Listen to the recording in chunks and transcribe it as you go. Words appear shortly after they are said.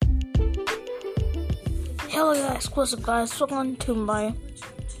Hello guys, what's up guys? Welcome to my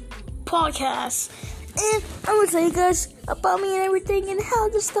podcast. And I'm gonna tell you guys about me and everything and how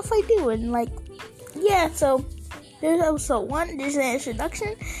the stuff I do. And so there's episode 1, there's an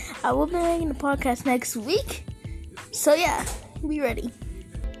introduction. I will be making the podcast next week. So yeah, be ready.